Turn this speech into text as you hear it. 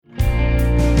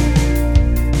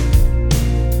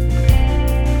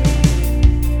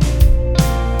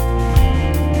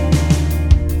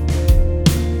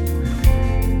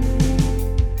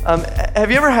Have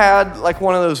you ever had like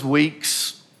one of those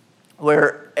weeks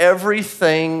where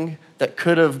everything that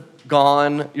could have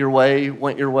gone your way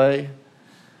went your way?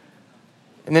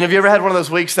 And then have you ever had one of those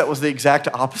weeks that was the exact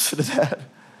opposite of that?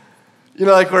 You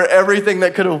know, like where everything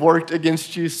that could have worked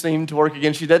against you seemed to work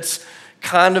against you. That's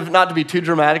kind of, not to be too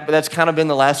dramatic, but that's kind of been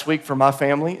the last week for my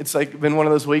family. It's like been one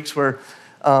of those weeks where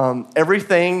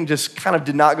everything just kind of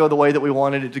did not go the way that we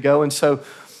wanted it to go. And so,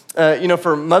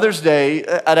 for Mother's Day,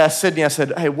 I'd asked Sydney, I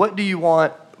said, hey, what do you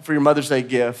want for your Mother's Day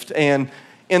gift? And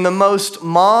in the most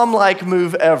mom-like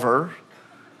move ever,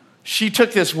 she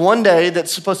took this one day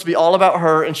that's supposed to be all about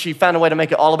her, and she found a way to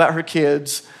make it all about her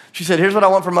kids. She said, here's what I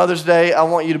want for Mother's Day. I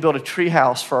want you to build a tree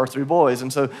house for our 3 boys.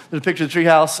 And so there's a picture of the tree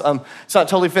house. It's not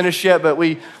totally finished yet, but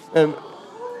we,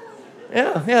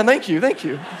 thank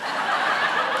you.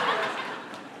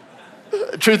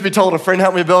 Truth be told, a friend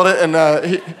helped me build it, and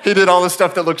he did all this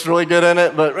stuff that looks really good in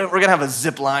it, but we're going to have a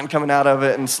zip line coming out of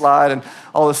it and slide and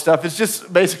all this stuff. It's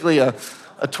just basically a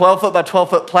 12-foot by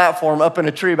 12-foot platform up in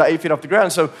a tree about 8 feet off the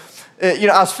ground. So, I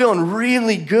was feeling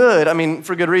really good. I mean,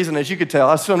 for good reason, as you could tell.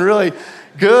 I was feeling really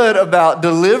good about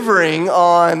delivering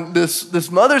on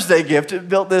this Mother's Day gift. It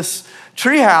built this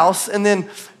tree house, and then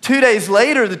 2 days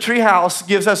later, the tree house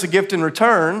gives us a gift in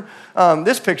return.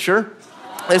 This picture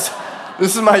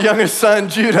This is my youngest son,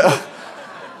 Judah.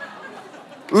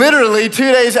 Literally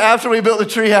 2 days after we built the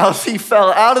treehouse, he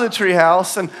fell out of the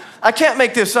treehouse, and I can't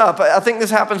make this up. I think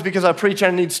this happens because I preach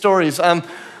and I need stories. I'm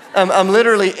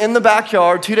literally in the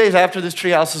backyard 2 days after this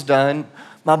treehouse is done.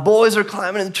 My boys are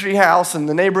climbing in the treehouse, and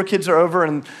the neighbor kids are over,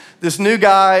 and this new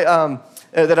guy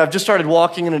that I've just started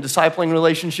walking in a discipling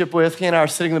relationship with, he and I are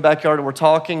sitting in the backyard and we're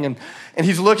talking, and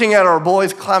he's looking at our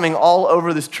boys climbing all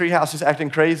over this treehouse, just acting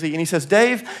crazy, and he says,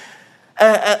 Dave,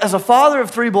 as a father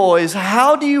of 3 boys,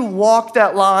 how do you walk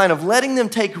that line of letting them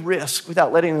take risks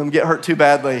without letting them get hurt too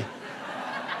badly?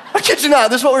 I kid you not,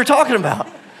 this is what we were talking about.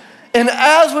 And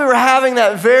as we were having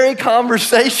that very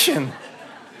conversation,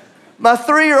 my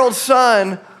 3-year-old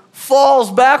son falls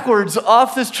backwards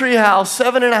off this treehouse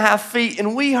 7.5 feet,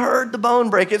 and we heard the bone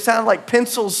break. It sounded like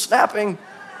pencils snapping.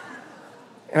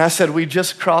 And I said, we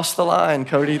just crossed the line,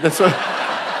 Cody. That's what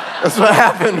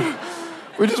happened.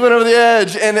 We just went over the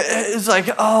edge, and it's like,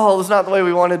 oh, it's not the way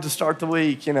we wanted to start the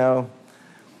week,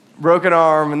 Broken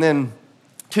arm, and then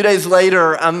 2 days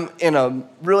later, I'm in a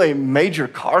really major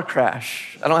car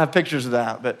crash. I don't have pictures of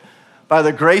that, but by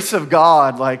the grace of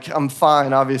God, I'm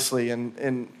fine, obviously,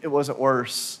 and it wasn't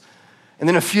worse. And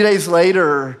then a few days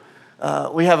later,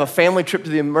 we have a family trip to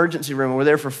the emergency room, and we're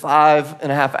there for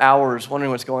 5.5 hours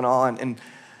wondering what's going on, and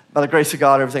by the grace of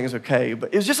God, everything is okay.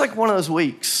 But it was just like one of those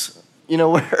weeks,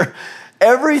 where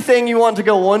everything you want to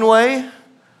go one way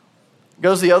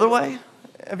goes the other way.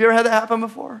 Have you ever had that happen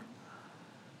before?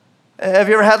 Have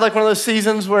you ever had one of those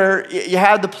seasons where you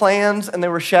had the plans and they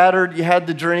were shattered? You had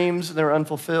the dreams and they were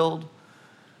unfulfilled?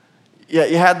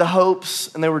 You had the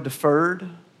hopes and they were deferred?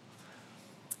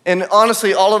 And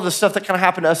honestly, all of the stuff that kind of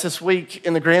happened to us this week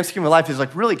in the grand scheme of life is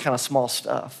really kind of small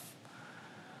stuff.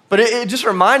 But it just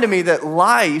reminded me that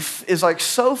life is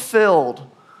so filled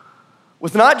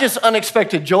with not just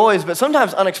unexpected joys, but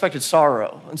sometimes unexpected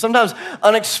sorrow, and sometimes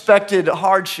unexpected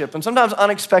hardship, and sometimes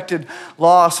unexpected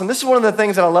loss. And this is one of the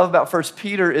things that I love about 1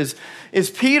 Peter is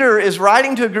Peter is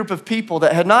writing to a group of people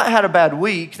that had not had a bad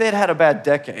week, they had had a bad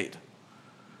decade.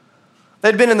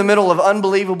 They'd been in the middle of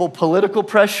unbelievable political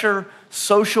pressure,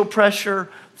 social pressure,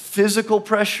 physical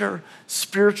pressure,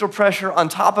 spiritual pressure. On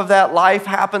top of that, life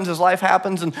happens as life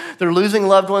happens, and they're losing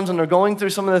loved ones, and they're going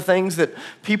through some of the things that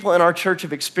people in our church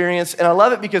have experienced. And I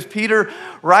love it because Peter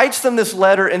writes them this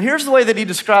letter, and here's the way that he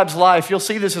describes life. You'll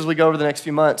see this as we go over the next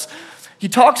few months. He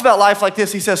talks about life like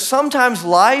this. He says, sometimes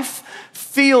life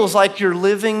feels like you're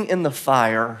living in the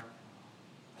fire.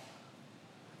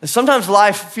 And sometimes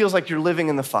life feels like you're living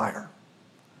in the fire.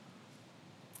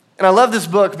 And I love this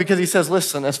book because he says,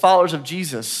 listen, as followers of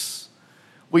Jesus,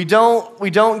 we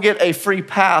don't get a free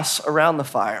pass around the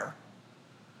fire.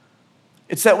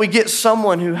 It's that we get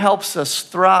someone who helps us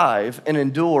thrive and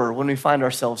endure when we find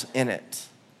ourselves in it.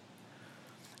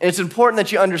 And it's important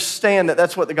that you understand that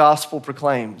that's what the gospel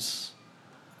proclaims.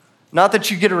 Not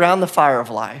that you get around the fire of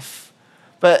life,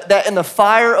 but that in the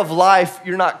fire of life,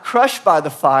 you're not crushed by the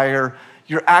fire,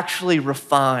 you're actually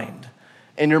refined.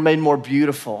 And you're made more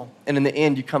beautiful. And in the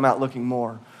end, you come out looking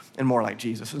more and more like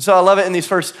Jesus. And so I love it in these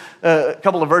first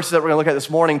couple of verses that we're going to look at this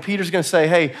morning. Peter's going to say,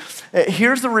 hey,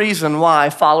 here's the reason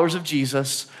why followers of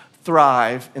Jesus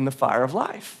thrive in the fire of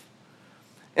life.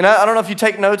 And I don't know if you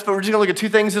take notes, but we're just going to look at 2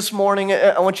 things this morning.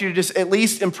 I want you to just at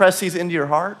least impress these into your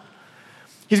heart.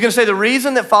 He's going to say the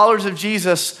reason that followers of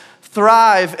Jesus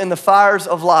thrive in the fires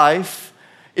of life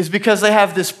is because they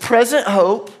have this present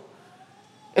hope.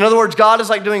 In other words, God is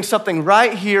like doing something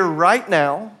right here, right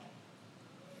now.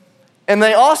 And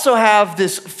they also have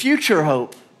this future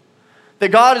hope that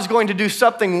God is going to do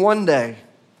something one day.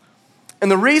 And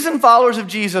the reason followers of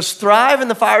Jesus thrive in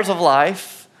the fires of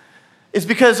life is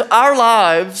because our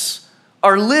lives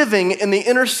are living in the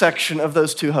intersection of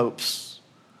those two hopes.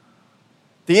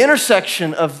 The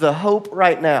intersection of the hope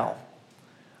right now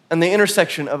and the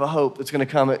intersection of a hope that's going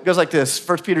to come. It goes like this.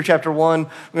 1 Peter chapter 1, we're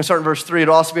going to start in verse 3.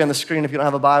 It'll also be on the screen if you don't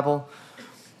have a Bible.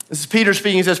 This is Peter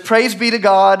speaking. He says, "Praise be to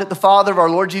God, the Father of our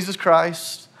Lord Jesus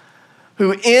Christ,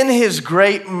 who in his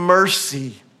great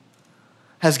mercy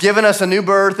has given us a new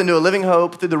birth into a living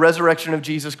hope through the resurrection of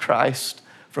Jesus Christ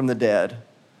from the dead,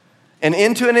 and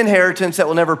into an inheritance that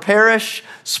will never perish,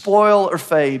 spoil, or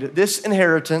fade. This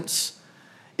inheritance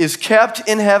is kept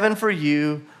in heaven for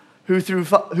you, who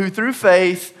through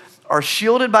faith are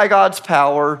shielded by God's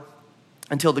power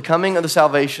until the coming of the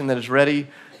salvation that is ready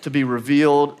to be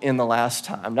revealed in the last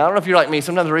time." Now, I don't know if you're like me.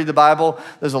 Sometimes I read the Bible.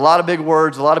 There's a lot of big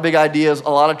words, a lot of big ideas, a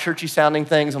lot of churchy sounding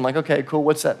things. I'm like, okay, cool.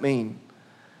 What's that mean?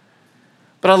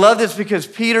 But I love this because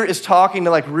Peter is talking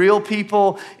to like real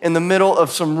people in the middle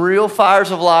of some real fires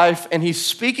of life, and he's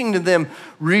speaking to them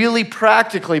really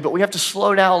practically, but we have to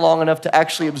slow down long enough to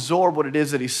actually absorb what it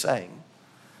is that he's saying.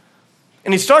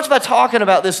 And he starts by talking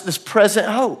about this present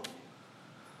hope.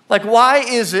 Like, why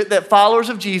is it that followers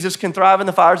of Jesus can thrive in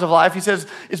the fires of life? He says,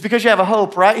 it's because you have a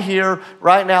hope right here,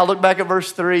 right now. Look back at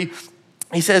verse 3.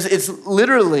 He says, it's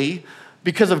literally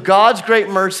because of God's great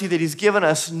mercy that he's given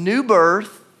us new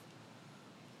birth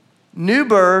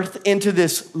into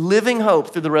this living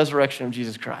hope through the resurrection of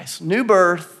Jesus Christ. New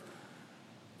birth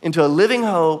into a living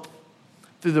hope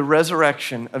through the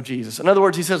resurrection of Jesus. In other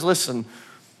words, he says, listen,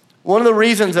 one of the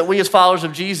reasons that we as followers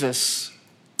of Jesus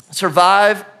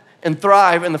survive and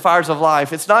thrive in the fires of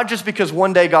life, it's not just because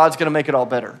one day God's gonna make it all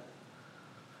better.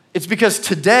 It's because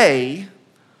today,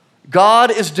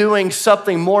 God is doing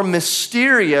something more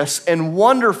mysterious and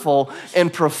wonderful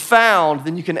and profound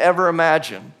than you can ever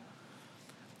imagine.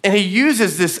 And he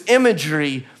uses this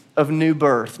imagery of new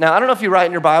birth. Now, I don't know if you write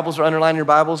in your Bibles or underline in your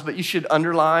Bibles, but you should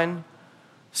underline,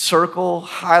 circle,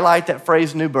 highlight that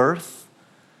phrase new birth.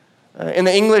 In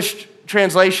the English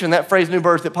translation, that phrase new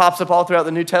birth, it pops up all throughout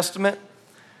the New Testament.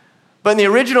 But in the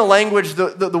original language,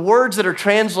 the words that are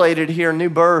translated here, new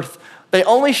birth, they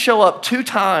only show up 2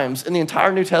 times in the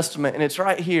entire New Testament, and it's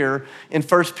right here in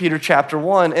 1 Peter chapter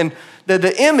 1. And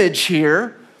the image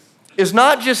here is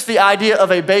not just the idea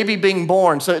of a baby being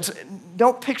born. So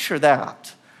don't picture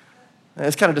that.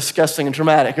 It's kind of disgusting and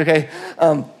traumatic, okay?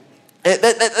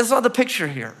 That's not the picture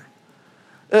here.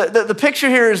 The picture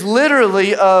here is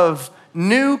literally of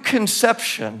new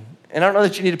conception. And I don't know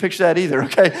that you need to picture that either,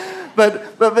 okay?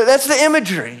 But that's the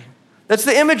imagery. That's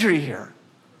the imagery here.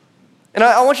 And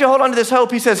I want you to hold on to this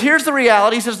hope. He says, here's the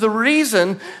reality. He says, the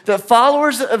reason that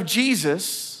followers of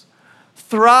Jesus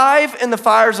thrive in the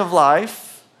fires of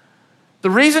life, the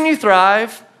reason you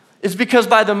thrive is because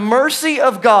by the mercy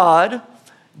of God,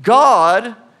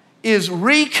 God is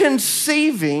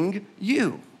reconceiving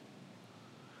you.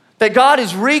 That God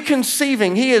is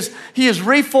reconceiving, He is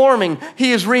reforming,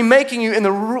 He is remaking you. And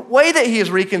the way that He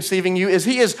is reconceiving you is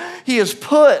He has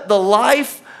put the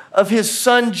life of His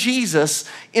Son Jesus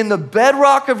in the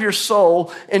bedrock of your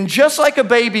soul. And just like a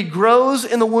baby grows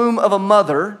in the womb of a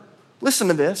mother, listen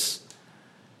to this.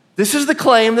 This is the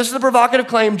claim, this is the provocative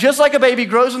claim. Just like a baby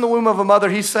grows in the womb of a mother,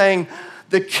 he's saying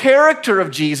the character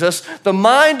of Jesus, the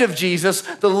mind of Jesus,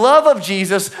 the love of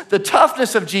Jesus, the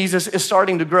toughness of Jesus is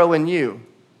starting to grow in you,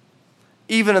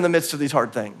 even in the midst of these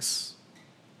hard things.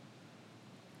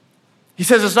 He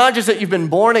says it's not just that you've been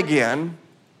born again,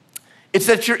 it's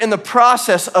that you're in the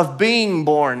process of being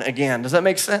born again. Does that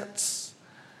make sense?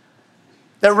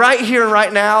 That right here and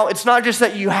right now, it's not just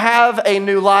that you have a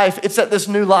new life, it's that this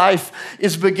new life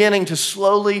is beginning to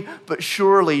slowly but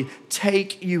surely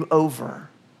take you over.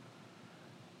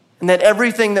 And that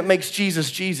everything that makes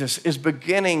Jesus Jesus is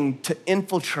beginning to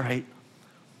infiltrate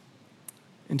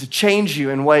and to change you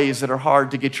in ways that are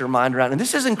hard to get your mind around. And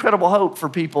this is incredible hope for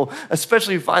people,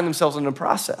 especially who find themselves in the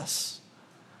process.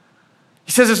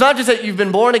 He says it's not just that you've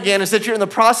been born again, it's that you're in the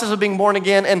process of being born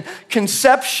again. And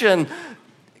conception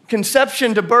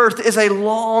to birth is a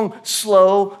long,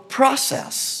 slow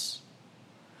process.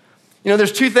 You know,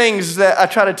 there's 2 things that I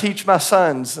try to teach my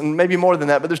sons, and maybe more than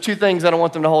that, but there's 2 things that I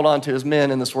want them to hold on to as men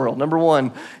in this world. Number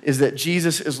 1 is that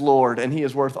Jesus is Lord, and He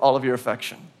is worth all of your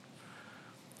affection.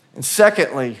 And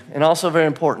secondly, and also very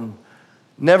important,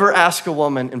 never ask a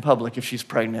woman in public if she's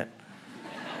pregnant,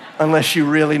 unless you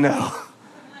really know.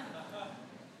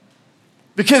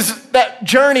 Because that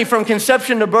journey from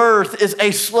conception to birth is a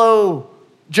slow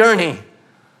journey.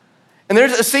 And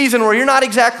there's a season where you're not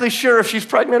exactly sure if she's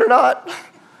pregnant or not.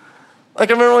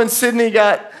 Like I remember when Sydney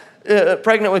got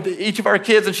pregnant with each of our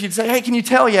kids, and she'd say, hey, can you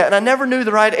tell yet? And I never knew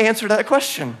the right answer to that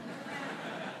question.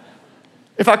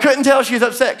 If I couldn't tell, she was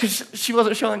upset because she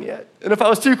wasn't showing yet. And if I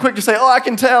was too quick to say, oh, I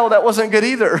can tell, that wasn't good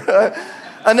either.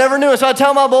 I never knew it. So I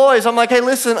tell my boys, I'm like, hey,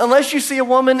 listen, unless you see a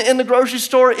woman in the grocery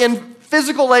store in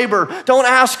physical labor, don't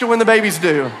ask her when the baby's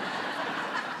due.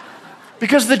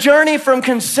 Because the journey from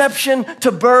conception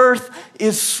to birth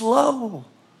is slow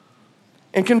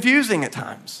and confusing at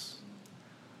times.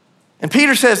 And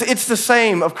Peter says it's the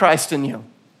same of Christ in you.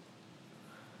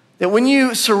 That when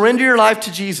you surrender your life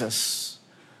to Jesus,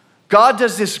 God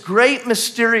does this great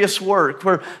mysterious work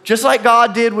where just like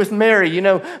God did with Mary, you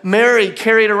know, Mary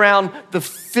carried around the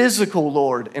physical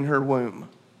Lord in her womb.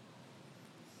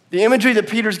 The imagery that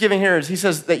Peter's giving here is he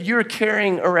says that you're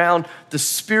carrying around the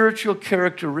spiritual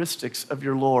characteristics of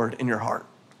your Lord in your heart.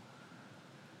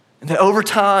 And that over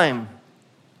time,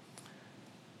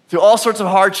 through all sorts of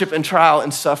hardship and trial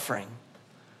and suffering,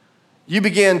 you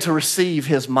begin to receive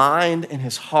his mind and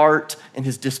his heart and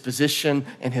his disposition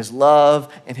and his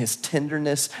love and his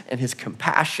tenderness and his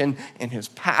compassion and his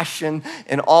passion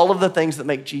and all of the things that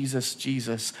make Jesus,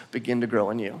 Jesus begin to grow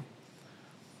in you.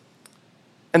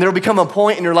 And there will become a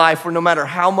point in your life where no matter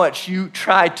how much you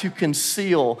try to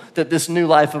conceal that this new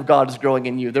life of God is growing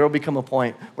in you, there will become a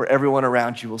point where everyone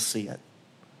around you will see it.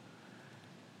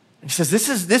 And he says,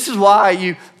 this is why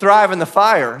you thrive in the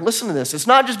fire. Listen to this. It's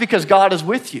not just because God is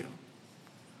with you.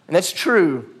 And that's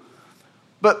true.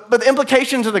 But the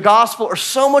implications of the gospel are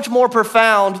so much more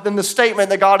profound than the statement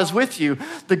that God is with you.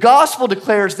 The gospel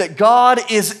declares that God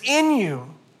is in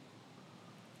you.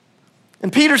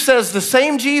 And Peter says the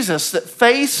same Jesus that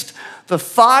faced the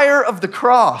fire of the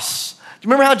cross. Do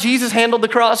you remember how Jesus handled the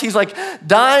cross? He's like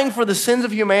dying for the sins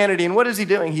of humanity. And what is he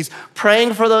doing? He's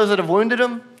praying for those that have wounded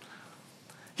him.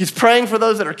 He's praying for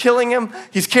those that are killing him.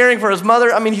 He's caring for his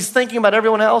mother. I mean, he's thinking about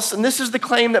everyone else. And this is the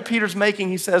claim that Peter's making.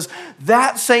 He says,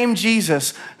 that same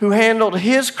Jesus who handled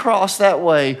his cross that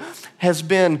way has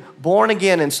been born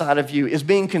again inside of you, is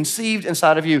being conceived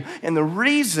inside of you. And the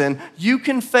reason you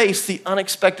can face the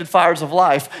unexpected fires of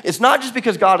life, it's not just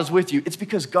because God is with you, it's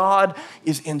because God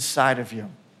is inside of you.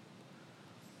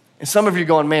 And some of you are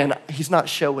going, man, he's not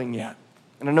showing yet.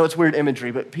 And I know it's weird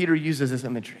imagery, but Peter uses this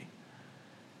imagery.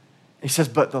 He says,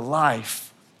 but the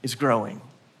life is growing.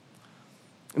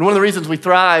 And one of the reasons we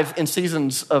thrive in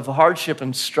seasons of hardship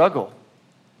and struggle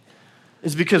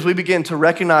is because we begin to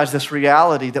recognize this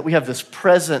reality that we have this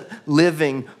present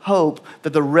living hope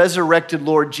that the resurrected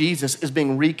Lord Jesus is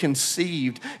being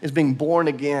reconceived, is being born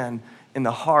again in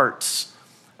the hearts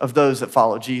of those that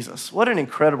follow Jesus. What an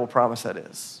incredible promise that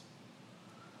is.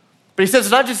 But he says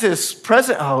it's not just this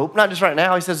present hope, not just right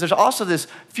now. He says there's also this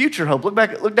future hope. Look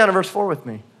down at verse 4 with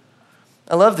me.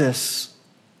 I love this.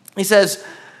 He says,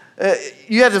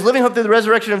 you have this living hope through the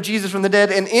resurrection of Jesus from the dead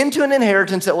and into an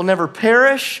inheritance that will never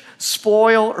perish,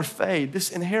 spoil, or fade. This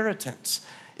inheritance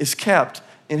is kept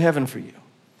in heaven for you.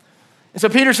 And so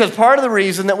Peter says part of the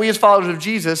reason that we as followers of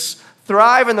Jesus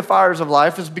thrive in the fires of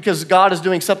life is because God is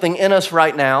doing something in us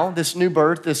right now, this new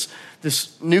birth,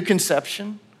 this new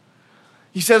conception.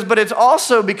 He says, but it's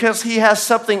also because he has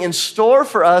something in store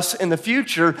for us in the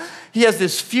future. He has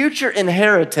this future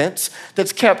inheritance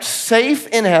that's kept safe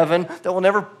in heaven that will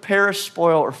never perish,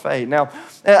 spoil, or fade. Now,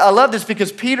 I love this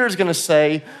because Peter is going to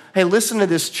say, hey, listen to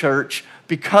this, church.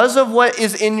 Because of what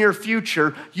is in your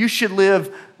future, you should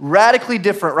live radically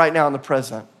different right now in the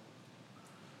present.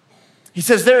 He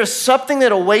says there is something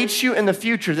that awaits you in the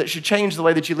future that should change the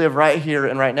way that you live right here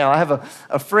and right now. I have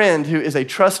a friend who is a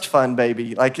trust fund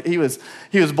baby. Like he was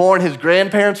born, his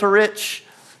grandparents were rich,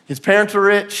 his parents were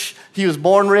rich, he was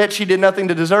born rich, he did nothing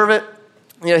to deserve it.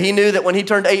 You know, he knew that when he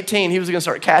turned 18, he was gonna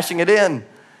start cashing it in.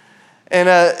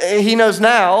 And he knows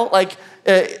now,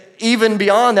 even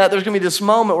beyond that, there's gonna be this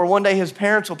moment where one day his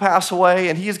parents will pass away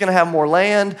and he's gonna have more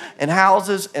land and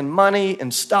houses and money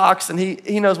and stocks and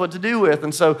he knows what to do with.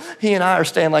 And so he and I are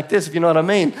staying like this, if you know what I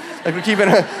mean. Like we're keeping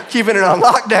it on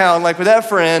lockdown, like with that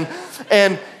friend.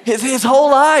 And his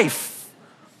whole life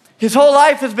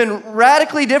has been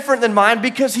radically different than mine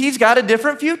because he's got a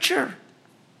different future.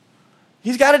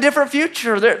 He's got a different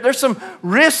future. There's some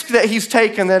risk that he's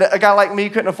taken that a guy like me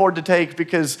couldn't afford to take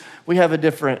because we have a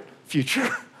different future.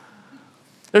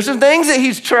 There's some things that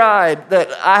he's tried that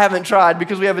I haven't tried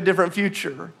because we have a different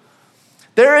future.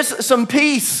 There is some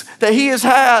peace that he has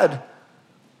had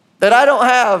that I don't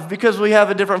have because we have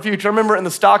a different future. I remember in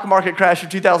the stock market crash of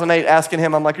 2008 asking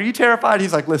him, I'm like, are you terrified?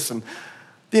 He's like, listen,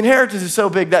 the inheritance is so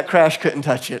big that crash couldn't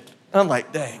touch it. And I'm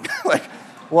like, dang, like,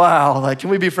 wow, like, can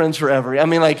we be friends forever? I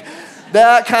mean, like,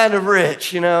 that kind of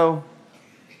rich, you know?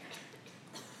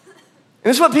 And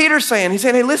this is what Peter's saying. He's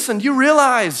saying, hey, listen, you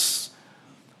realize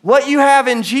what you have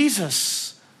in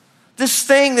Jesus, this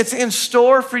thing that's in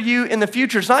store for you in the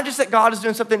future. It's not just that God is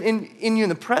doing something in you in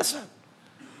the present.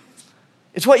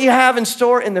 It's what you have in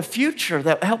store in the future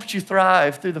that helps you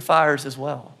thrive through the fires as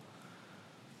well.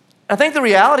 I think the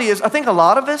reality is, I think a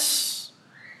lot of us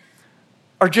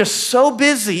are just so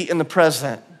busy in the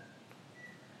present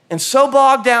and so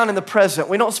bogged down in the present,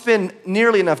 we don't spend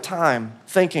nearly enough time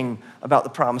thinking about the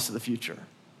promise of the future.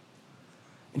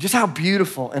 And just how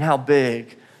beautiful and how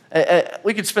big.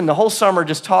 We could spend the whole summer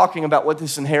just talking about what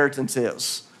this inheritance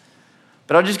is.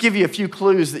 But I'll just give you a few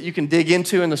clues that you can dig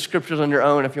into in the scriptures on your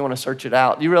own if you want to search it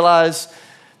out. Do you realize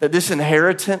that this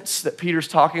inheritance that Peter's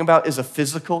talking about is a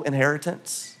physical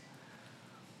inheritance?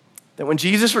 That when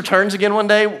Jesus returns again one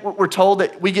day, we're told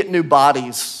that we get new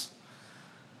bodies.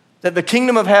 That the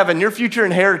kingdom of heaven, your future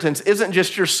inheritance, isn't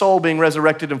just your soul being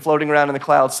resurrected and floating around in the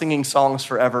clouds singing songs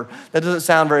forever. That doesn't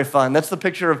sound very fun. That's the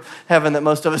picture of heaven that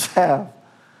most of us have.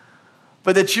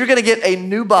 But that you're gonna get a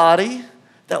new body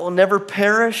that will never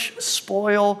perish,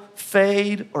 spoil,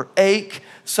 fade, or ache.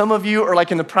 Some of you are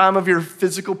like in the prime of your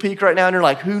physical peak right now, and you're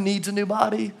like, who needs a new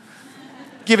body?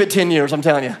 Give it 10 years, I'm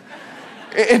telling you.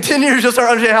 In 10 years, you'll start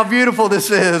understanding how beautiful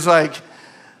this is. Like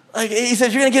he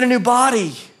says, you're gonna get a new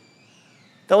body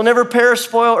that will never perish,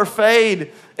 spoil, or fade.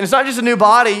 And it's not just a new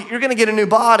body, you're gonna get a new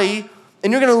body,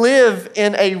 and you're gonna live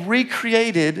in a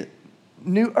recreated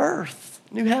new earth,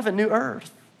 new heaven, new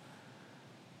earth.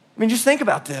 I mean, just think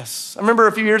about this. I remember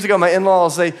a few years ago, my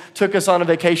in-laws, they took us on a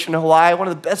vacation to Hawaii, one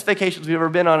of the best vacations we've ever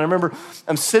been on. I remember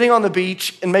I'm sitting on the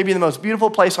beach in maybe the most beautiful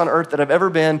place on earth that I've ever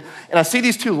been, and I see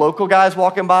these two local guys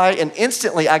walking by, and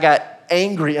instantly I got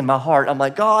angry in my heart. I'm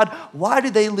like, God, why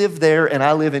do they live there and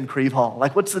I live in Creve Hall?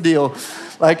 Like, what's the deal?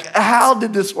 Like, how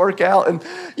did this work out? And,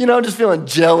 you know, just feeling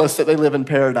jealous that they live in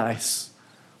paradise.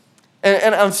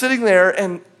 And I'm sitting there,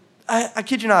 and I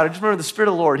kid you not, I just remember the Spirit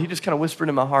of the Lord, he just kind of whispered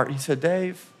in my heart. He said,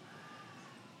 Dave,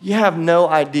 you have no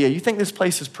idea. You think this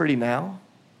place is pretty now?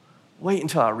 Wait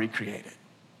until I recreate it.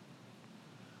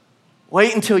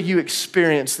 Wait until you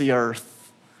experience the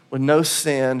earth with no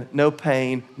sin, no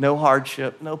pain, no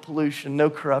hardship, no pollution, no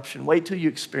corruption. Wait till you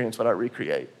experience what I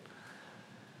recreate.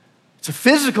 It's a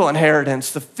physical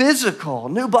inheritance, the physical,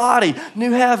 new body,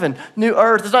 new heaven, new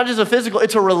earth. It's not just a physical,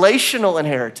 it's a relational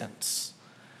inheritance.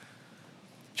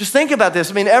 Just think about this.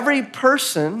 I mean, every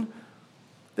person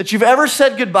that you've ever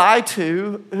said goodbye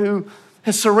to who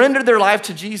has surrendered their life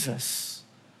to Jesus,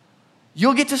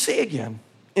 you'll get to see again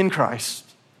in Christ.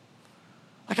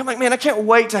 Like, I'm like, man, I can't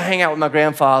wait to hang out with my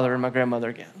grandfather and my grandmother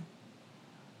again.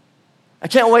 I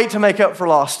can't wait to make up for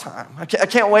lost time. I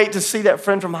can't wait to see that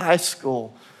friend from high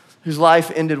school whose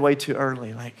life ended way too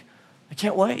early. Like, I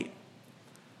can't wait.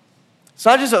 It's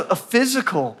not just a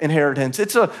physical inheritance.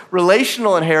 It's a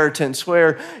relational inheritance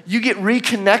where you get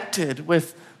reconnected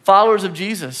with followers of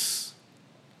Jesus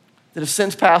that have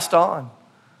since passed on.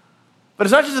 But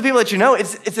it's not just the people that you know,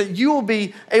 it's that you will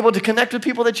be able to connect with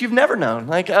people that you've never known.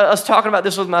 Like, I was talking about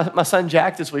this with my son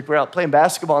Jack this week. We were out playing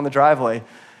basketball in the driveway.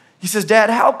 He says, Dad,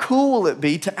 how cool will it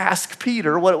be to ask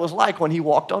Peter what it was like when he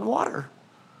walked on water?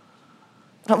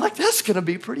 And I'm like, that's gonna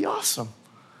be pretty awesome.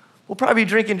 We'll probably be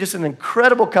drinking just an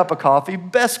incredible cup of coffee,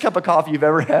 best cup of coffee you've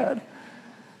ever had.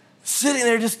 Sitting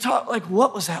there just talk, like,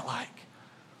 what was that like?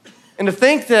 And to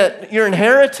think that your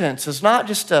inheritance is not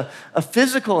just a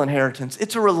physical inheritance,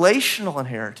 it's a relational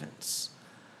inheritance.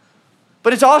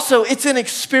 But it's an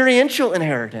experiential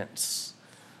inheritance.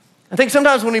 I think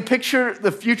sometimes when we picture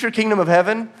the future kingdom of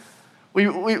heaven,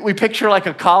 we picture like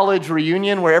a college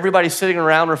reunion where everybody's sitting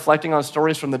around reflecting on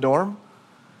stories from the dorm.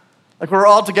 Like, we're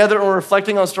all together and we're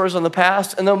reflecting on stories on the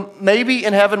past. And then maybe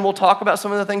in heaven we'll talk about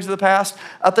some of the things of the past.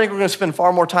 I think we're gonna spend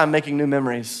far more time making new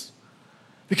memories.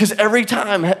 Because every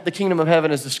time the kingdom of heaven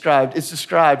is described, it's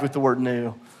described with the word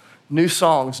new. New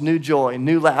songs, new joy,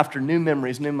 new laughter, new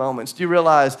memories, new moments. Do you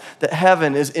realize that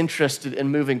heaven is interested in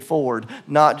moving forward,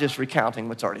 not just recounting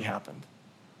what's already happened?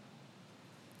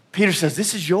 Peter says,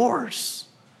 this is yours.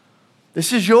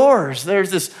 This is yours.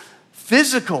 There's this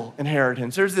physical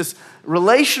inheritance. There's this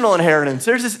relational inheritance.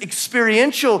 There's this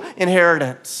experiential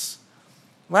inheritance.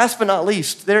 Last but not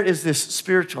least, there is this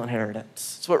spiritual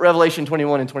inheritance. It's what Revelation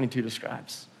 21 and 22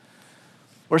 describes,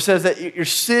 where it says that you're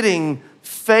sitting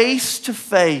face to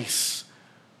face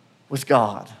with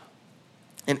God.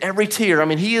 In every tier, I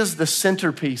mean, he is the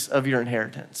centerpiece of your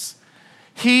inheritance.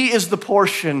 He is the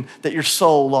portion that your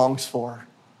soul longs for.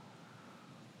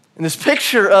 And this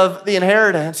picture of the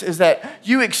inheritance is that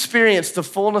you experience the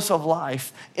fullness of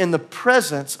life in the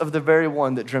presence of the very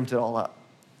one that dreamt it all up.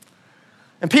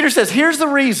 And Peter says, here's the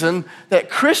reason that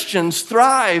Christians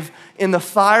thrive in the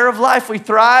fire of life. We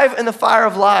thrive in the fire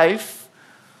of life,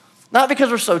 not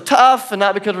because we're so tough and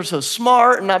not because we're so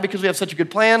smart and not because we have such a good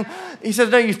plan. He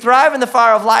says, no, you thrive in the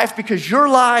fire of life because your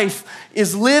life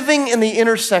is living in the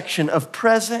intersection of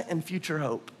present and future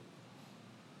hope.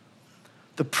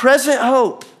 The present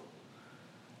hope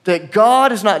that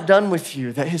God is not done with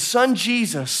you, that his son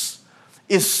Jesus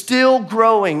is still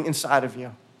growing inside of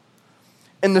you.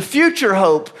 And the future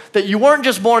hope that you weren't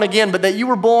just born again, but that you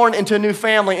were born into a new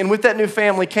family, and with that new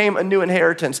family came a new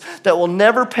inheritance that will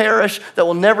never perish, that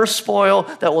will never spoil,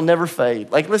 that will never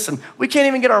fade. Like, listen, we can't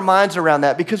even get our minds around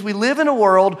that because we live in a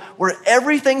world where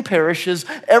everything perishes,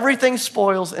 everything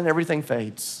spoils, and everything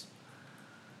fades.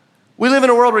 We live in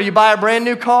a world where you buy a brand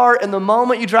new car, and the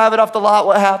moment you drive it off the lot,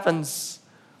 what happens?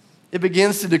 It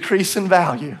begins to decrease in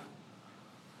value.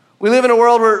 We live in a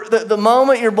world where the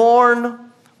moment you're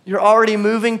born, you're already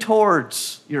moving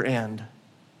towards your end.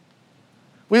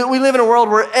 We live in a world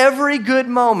where every good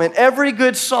moment, every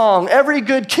good song, every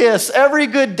good kiss, every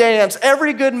good dance,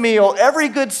 every good meal, every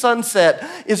good sunset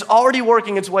is already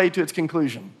working its way to its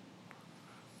conclusion.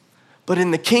 But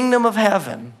in the kingdom of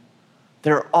heaven,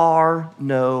 there are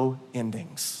no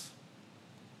endings.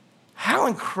 How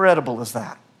incredible is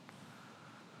that?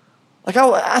 Like,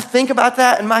 I think about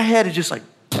that and my head is just like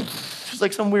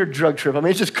some weird drug trip. I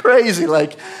mean, it's just crazy,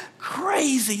 like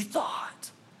crazy thought.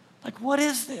 Like, what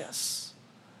is this?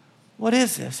 What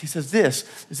is this? He says, this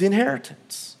is the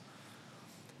inheritance.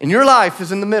 And your life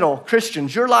is in the middle.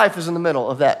 Christians, your life is in the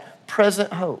middle of that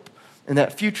present hope and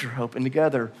that future hope. And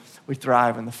together, we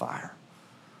thrive in the fire.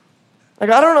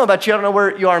 Like, I don't know about you. I don't know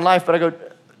where you are in life, but I go,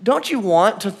 don't you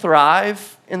want to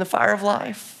thrive in the fire of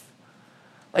life?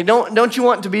 Like, don't you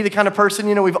want to be the kind of person,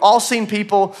 we've all seen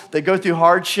people that go through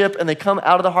hardship and they come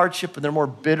out of the hardship and they're more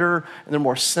bitter and they're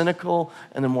more cynical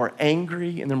and they're more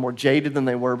angry and they're more jaded than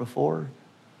they were before.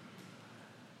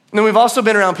 And then we've also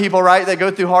been around people, right, that go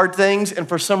through hard things and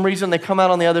for some reason they come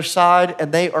out on the other side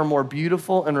and they are more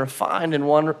beautiful and refined and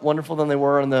wonderful than they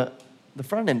were on the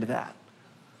front end of that.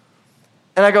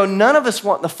 And I go, none of us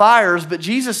want the fires, but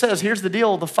Jesus says, here's the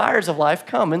deal, the fires of life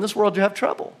come. In this world you have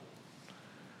trouble.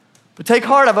 But take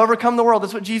heart, I've overcome the world.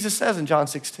 That's what Jesus says in John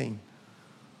 16.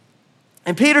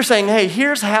 And Peter's saying, hey,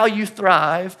 here's how you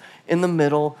thrive in the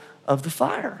middle of the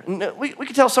fire. And we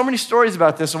could tell so many stories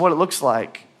about this and what it looks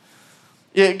like.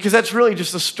 Yeah, because that's really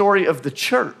just the story of the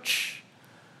church.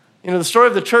 The story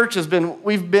of the church has been,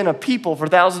 we've been a people for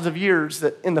thousands of years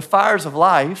that in the fires of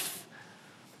life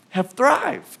have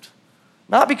thrived.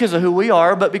 Not because of who we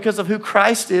are, but because of who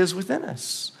Christ is within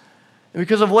us. And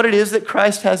because of what it is that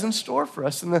Christ has in store for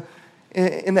us in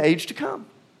the age to come.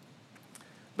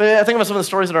 But I think about some of the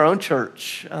stories in our own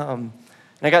church, and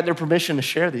I got their permission to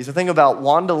share these. I think about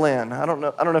Wanda Lynn. I don't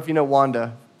know if you know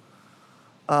Wanda.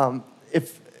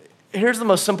 Here's the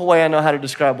most simple way I know how to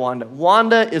describe Wanda.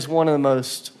 Wanda is one of the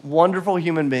most wonderful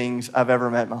human beings I've ever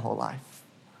met in my whole life.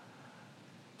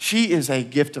 She is a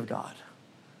gift of God.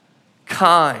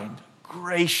 Kind,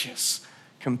 gracious,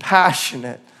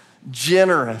 compassionate,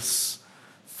 generous,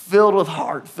 filled with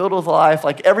heart, filled with life.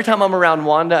 Like every time I'm around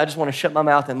Wanda, I just want to shut my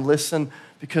mouth and listen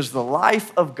because the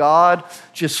life of God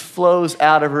just flows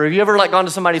out of her. Have you ever gone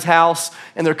to somebody's house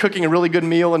and they're cooking a really good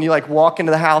meal and you walk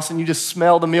into the house and you just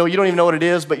smell the meal? You don't even know what it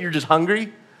is, but you're just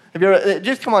hungry. Have you ever,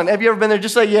 just come on, have you ever been there?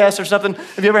 Just say yes or something.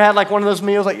 Have you ever had one of those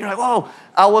meals you're like, whoa,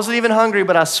 I wasn't even hungry,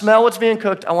 but I smell what's being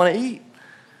cooked. I want to eat.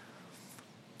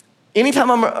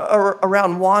 Anytime I'm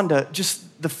around Wanda,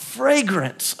 just the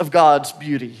fragrance of God's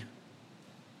beauty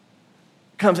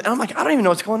comes. And I'm like, I don't even know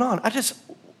what's going on.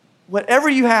 Whatever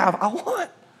you have, I want.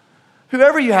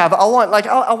 Whoever you have, I want.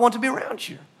 I want to be around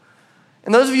you.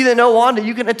 And those of you that know Wanda,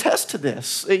 you can attest to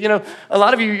this. A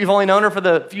lot of you, you've only known her for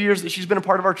the few years that she's been a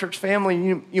part of our church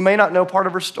family. You may not know part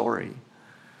of her story.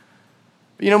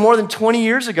 But more than 20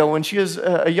 years ago, when she was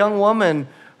a young woman,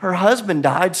 her husband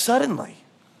died suddenly.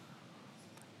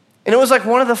 And it was like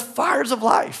one of the fires of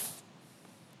life.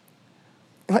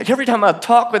 Every time I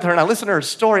talk with her and I listen to her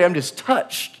story, I'm just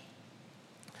touched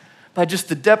by just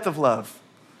the depth of love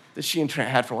that she and Trent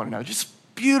had for one another. Just a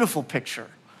beautiful picture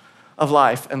of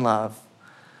life and love.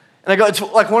 And I go, it's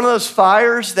like one of those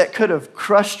fires that could have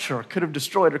crushed her, could have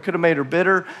destroyed her, could have made her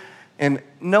bitter, and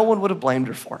no one would have blamed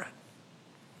her for it.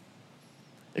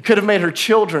 It could have made her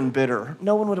children bitter.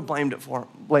 No one would have blamed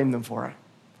them for it.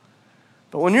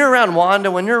 But when you're around Wanda,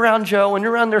 when you're around Joe, when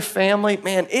you're around their family,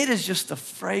 man, it is just the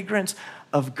fragrance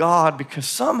of God because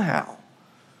somehow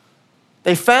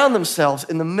They found themselves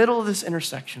in the middle of this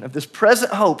intersection of this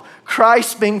present hope,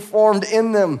 Christ being formed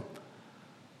in them,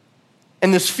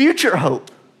 and this future hope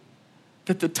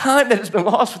that the time that has been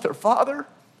lost with their father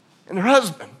and their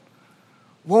husband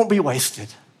won't be wasted,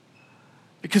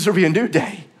 because there'll be a new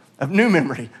day of new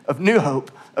memory, of new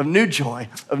hope, of new joy,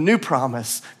 of new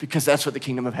promise, because that's what the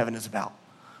kingdom of heaven is about.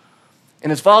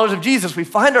 And as followers of Jesus, we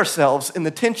find ourselves in the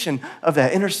tension of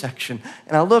that intersection.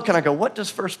 And I look and I go, what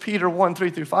does 1 Peter 1, 3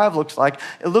 through 5 looks like?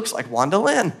 It looks like Wanda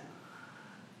Lynn.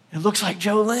 It looks like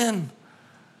Joe Lynn.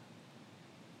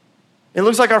 It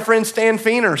looks like our friend Stan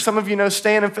Feener. Some of you know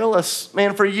Stan and Phyllis.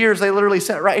 Man, for years, they literally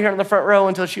sat right here in the front row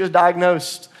until she was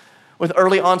diagnosed with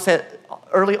early onset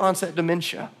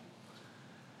dementia.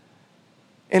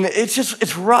 And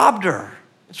it's robbed her.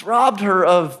 It's robbed her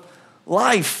of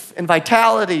life and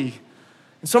vitality.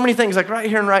 And so many things, like right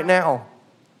here and right now.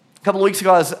 A couple of weeks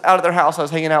ago, I was out at their house. I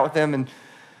was hanging out with them, and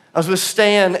I was with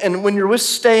Stan. And when you're with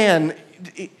Stan,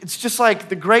 it's just like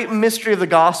the great mystery of the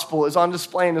gospel is on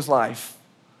display in his life.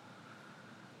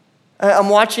 I'm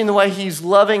watching the way he's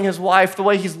loving his wife, the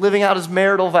way he's living out his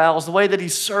marital vows, the way that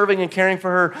he's serving and caring for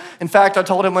her. In fact, I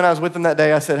told him when I was with him that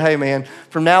day, I said, hey, man,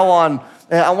 from now on,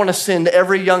 I want to send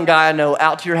every young guy I know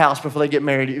out to your house before they get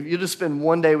married. If you just spend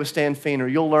one day with Stan Feener,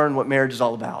 you'll learn what marriage is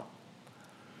all about.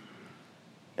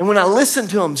 And when I listen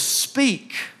to him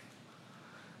speak,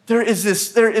 there is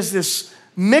this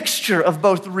mixture of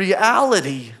both the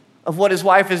reality of what his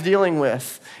wife is dealing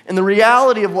with and the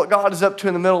reality of what God is up to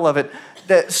in the middle of it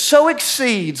that so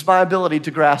exceeds my ability to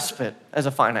grasp it as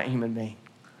a finite human being.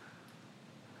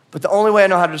 But the only way I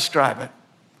know how to describe it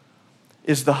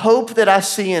is the hope that I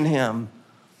see in him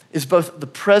is both the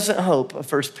present hope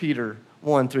of 1 Peter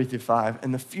 1, 3 through 5,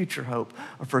 and the future hope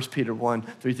of 1 Peter 1,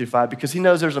 3 through 5, because he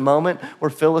knows there's a moment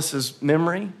where Phyllis's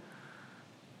memory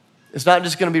is not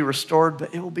just going to be restored,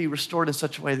 but it will be restored in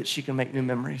such a way that she can make new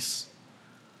memories.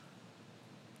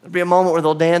 There'll be a moment where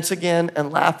they'll dance again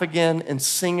and laugh again and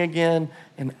sing again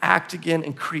and act again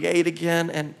and create again.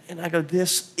 And I go,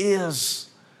 this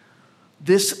is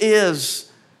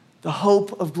the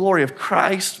hope of glory of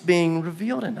Christ being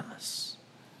revealed in us.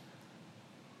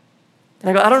 And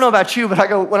I go, I don't know about you, but I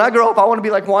go, when I grow up, I want to be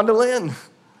like Wanda Lynn.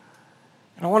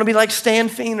 And I want to be like Stan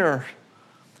Feener.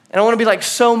 And I want to be like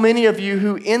so many of you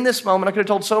who in this moment, I could have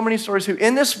told so many stories, who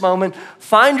in this moment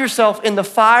find yourself in the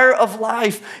fire of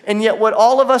life, and yet what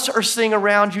all of us are seeing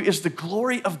around you is the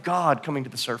glory of God coming to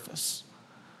the surface.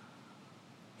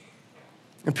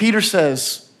 And Peter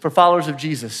says, for followers of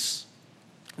Jesus,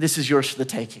 this is yours for the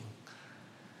taking.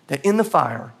 That in the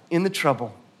fire, in the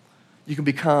trouble, you can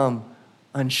become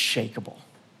unshakable,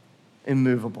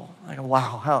 immovable. I go,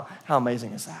 wow, how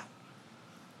amazing is that?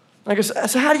 I go,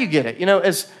 so how do you get it? You know,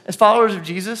 as followers of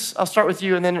Jesus, I'll start with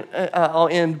you, and then I'll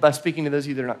end by speaking to those of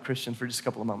you that are not Christians for just a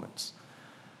couple of moments.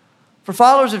 For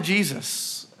followers of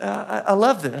Jesus, I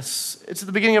love this. It's at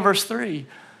the beginning of verse 3.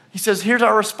 He says, here's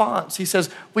our response. He says,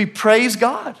 we praise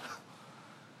God.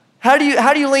 How do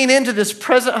you lean into this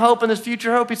present hope and this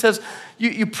future hope? He says,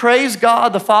 you praise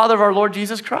God, the Father of our Lord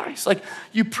Jesus Christ. Like,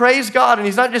 you praise God, and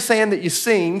he's not just saying that you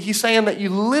sing. He's saying that you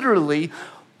literally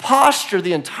posture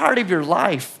the entirety of your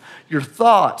life, your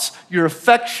thoughts, your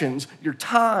affections, your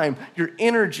time, your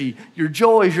energy, your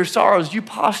joys, your sorrows. You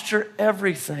posture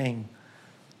everything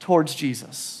towards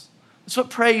Jesus. That's what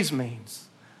praise means.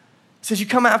 He says you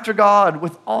come after God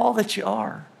with all that you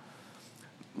are.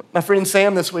 My friend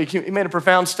Sam this week, he made a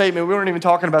profound statement. We weren't even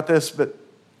talking about this, but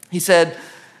he said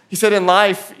in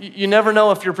life, you never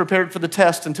know if you're prepared for the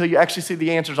test until you actually see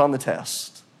the answers on the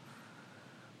test.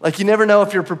 Like, you never know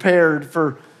if you're prepared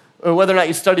for whether or not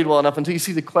you studied well enough until you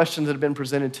see the questions that have been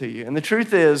presented to you. And the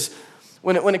truth is,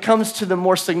 when it comes to the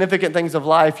more significant things of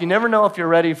life, you never know if you're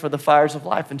ready for the fires of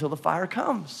life until the fire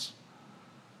comes.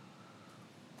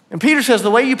 And Peter says the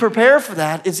way you prepare for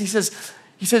that is, he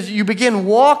says you begin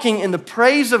walking in the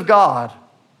praise of God.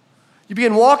 You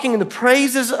begin walking in the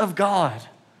praises of God,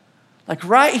 like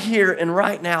right here and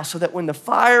right now, so that when the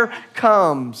fire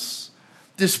comes,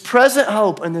 this present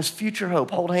hope and this future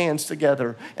hope hold hands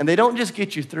together. And they don't just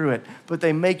get you through it, but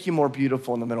they make you more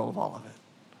beautiful in the middle of all of it.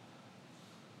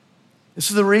 This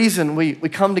is the reason we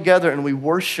come together and we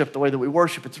worship the way that we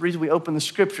worship. It's the reason we open the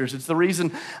scriptures. It's the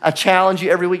reason I challenge you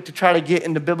every week to try to get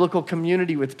into biblical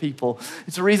community with people.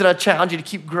 It's the reason I challenge you to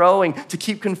keep growing, to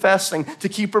keep confessing, to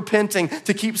keep repenting,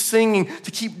 to keep singing,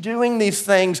 to keep doing these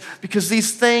things, because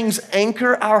these things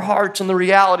anchor our hearts in the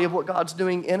reality of what God's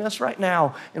doing in us right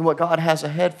now and what God has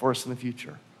ahead for us in the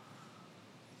future.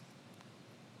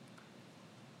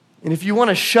 And if you want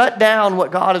to shut down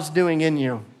what God is doing in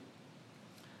you,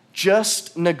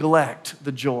 just neglect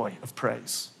the joy of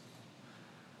praise.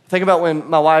 Think about when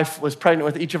my wife was pregnant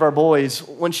with each of our boys.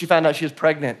 When she found out she was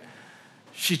pregnant,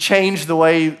 she changed the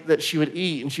way that she would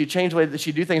eat, and she changed the way that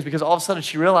she'd do things, because all of a sudden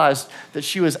she realized that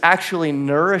she was actually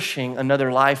nourishing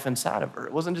another life inside of her.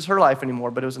 It wasn't just her life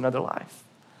anymore, but it was another life.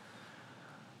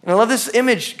 And I love this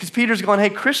image because Peter's going, hey,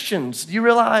 Christians, do you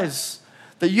realize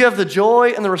that you have the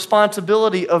joy and the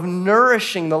responsibility of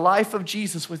nourishing the life of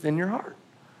Jesus within your heart?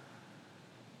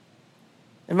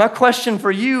 And my question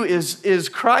for you is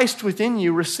Christ within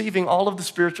you receiving all of the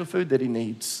spiritual food that he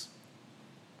needs?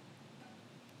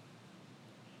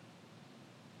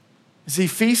 Is he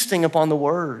feasting upon the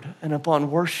word and upon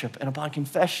worship and upon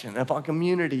confession and upon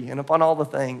community and upon all the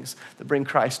things that bring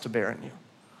Christ to bear in you?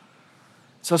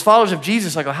 So as followers of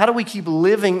Jesus, I go, how do we keep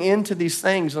living into these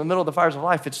things in the middle of the fires of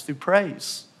life? It's through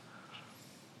praise.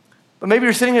 But maybe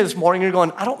you're sitting here this morning and you're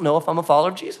going, I don't know if I'm a follower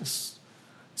of Jesus.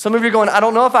 Some of you are going, I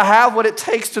don't know if I have what it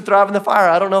takes to thrive in the fire.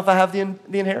 I don't know if I have the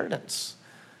inheritance.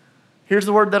 Here's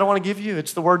the word that I want to give you.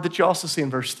 It's the word that you also see in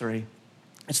verse 3.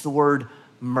 It's the word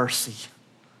mercy.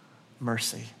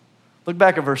 Mercy. Look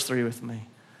back at verse 3 with me.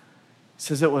 It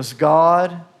says, it was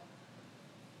God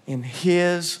in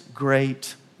his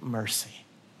great mercy.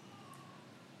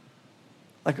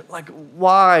 Like,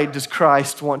 why does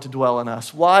Christ want to dwell in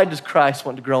us? Why does Christ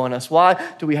want to grow in us? Why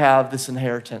do we have this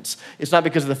inheritance? It's not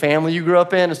because of the family you grew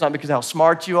up in. It's not because of how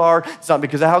smart you are. It's not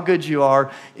because of how good you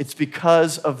are. It's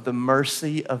because of the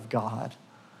mercy of God.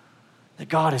 That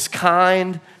God is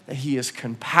kind, that he is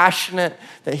compassionate,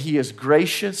 that he is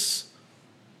gracious,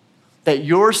 that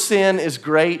your sin is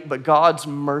great, but God's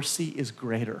mercy is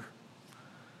greater.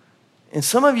 And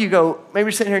some of you go, maybe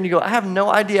you're sitting here and you go, I have no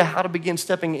idea how to begin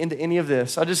stepping into any of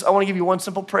this. I want to give you one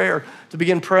simple prayer to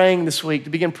begin praying this week, to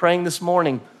begin praying this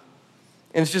morning.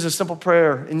 And it's just a simple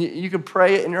prayer. And you can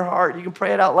pray it in your heart. You can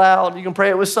pray it out loud. You can pray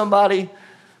it with somebody.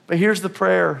 But here's the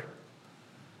prayer.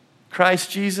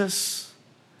 Christ Jesus,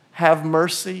 have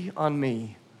mercy on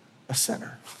me, a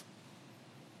sinner.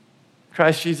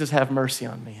 Christ Jesus, have mercy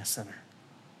on me, a sinner.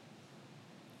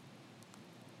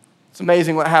 It's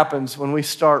amazing what happens when we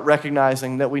start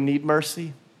recognizing that we need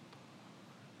mercy,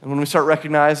 and when we start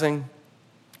recognizing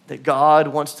that God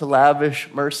wants to lavish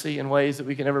mercy in ways that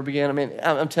we can never begin. I mean,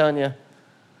 I'm telling you,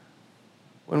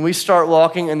 when we start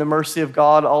walking in the mercy of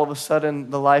God, all of a sudden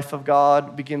the life of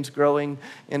God begins growing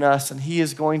in us, and he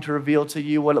is going to reveal to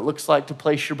you what it looks like to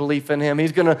place your belief in him.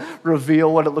 He's going to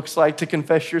reveal what it looks like to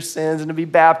confess your sins and to be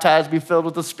baptized, be filled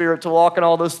with the Spirit, to walk in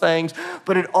all those things.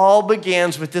 But it all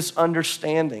begins with this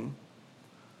understanding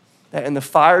that in the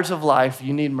fires of life,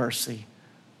 you need mercy,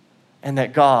 and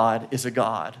that God is a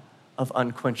God of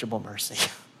unquenchable mercy.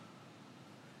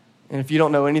 And if you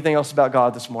don't know anything else about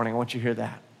God this morning, I want you to hear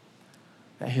that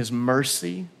his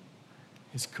mercy,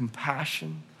 his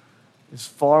compassion is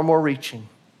far more reaching,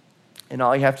 and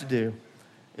all you have to do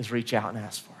is reach out and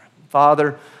ask for it.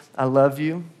 Father, I love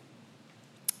you.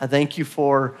 I thank you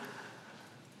for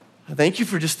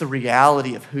just the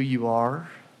reality of who you are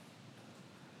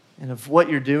and of what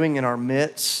you're doing in our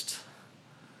midst.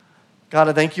 God,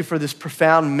 I thank you for this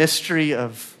profound mystery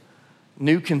of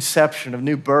new conception, of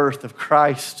new birth, of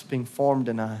Christ being formed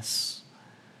in us.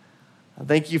 I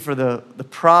thank you for the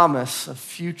promise of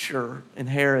future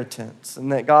inheritance,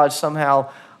 and that, God,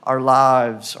 somehow our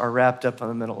lives are wrapped up in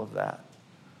the middle of that.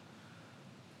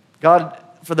 God,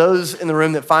 for those in the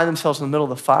room that find themselves in the middle of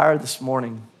the fire this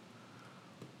morning,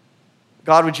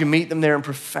 God, would you meet them there in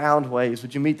profound ways?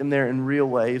 Would you meet them there in real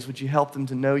ways? Would you help them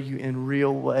to know you in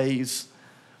real ways?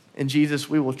 And Jesus,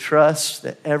 we will trust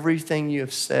that everything you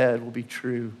have said will be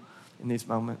true in these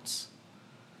moments.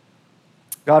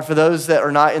 God, for those that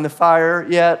are not in the fire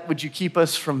yet, would you keep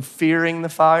us from fearing the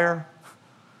fire?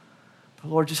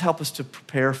 But Lord, just help us to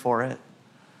prepare for it.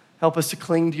 Help us to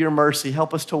cling to your mercy.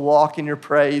 Help us to walk in your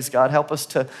praise, God. Help us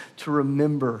to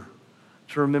remember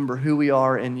who we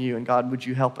are in you. And God, would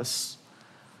you help us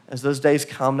as those days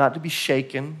come, not to be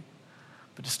shaken,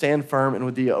 but to stand firm and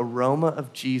with the aroma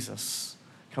of Jesus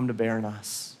come to bear in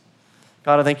us.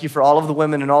 God, I thank you for all of the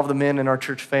women and all of the men in our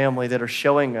church family that are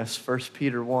showing us 1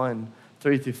 Peter 1,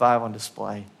 3-5 on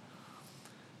display.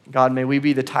 God, may we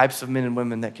be the types of men and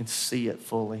women that can see it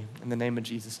fully. In the name of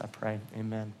Jesus, I pray.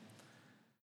 Amen.